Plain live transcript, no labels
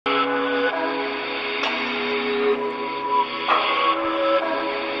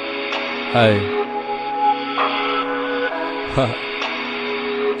Hey.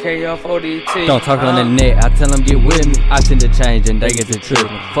 Don't talk on the net, I tell them get with me. I tend to change and they get to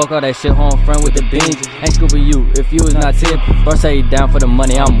tripping. Fuck all that shit, home front with the binge. Ain't scooping you if you was not tipping. Bro say you down for the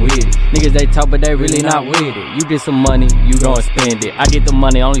money, I'm with it. Niggas they talk but they really not with it. You get some money, you gon' spend it. I get the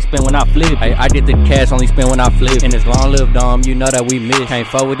money, only spend when I flip it. I get the cash, only spend when I flip it. And it's long lived you know that we miss. Can't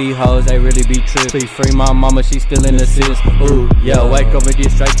fuck with these hoes, they really be trippin'. Please free my mama, she still in the sis. Ooh, yeah, wake up and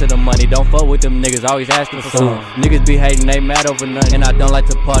get straight to the money. Don't fuck with them niggas, always asking for some. Niggas be hating, they mad over nothing. And I don't like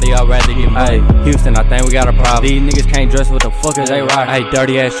to party, I'd rather get money. Hey, Houston, I think we got a problem. These niggas can't dress with the fuckers they rock. Hey,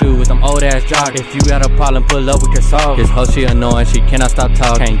 dirty ass shoes with them old ass joggers. If you got a problem, pull up, we can solve. This hoe, she annoying, she cannot stop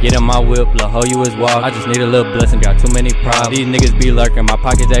talking. Can't get in my whip, lil' hoe, you is wild. I just need a little blessing, got too many problems. These niggas be lurking, my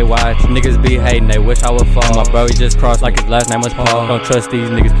pockets they wide. Niggas be hating, they wish I would fall. My bro, he just crossed like his last name was Paul. Don't trust these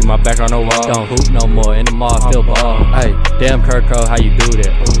niggas, keep my back on the wall. Don't hoop no more, in the mall, still ball. Hey, damn KIRKO, how you do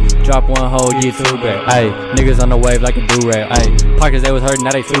that? Drop one hoe, get two back. Hey, niggas on the wave like a do-rag. Hey, pockets they was hurting,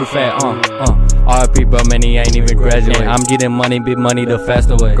 now they too fat. RP bro, man, he ain't even graduate. I'm getting money, big money the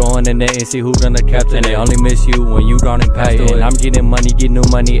faster way. Going in there and see who done the captain. And they only miss you when you gone and passed away. And I'm getting money, get new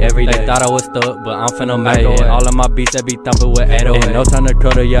money every day. They thought I was stuck, but I'm finna make it. All of my beats that be thumping with 808. And no time to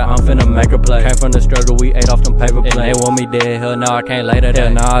cuddle, yeah, I'm finna make a play. Came from the struggle, we ate off them paper plates. And they want me dead, hell no, I can't lay that.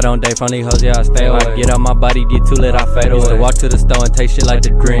 Hell no, I don't date from these hoes, yeah, I stay away. Get out my body, get too lit, I fade away. Used to walk to the store and take shit like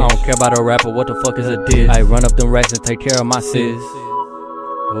the Grinch. I don't care about a rapper, what the fuck is a diss? I run up them racks and take care of my sis.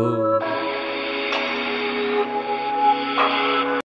 Ooh.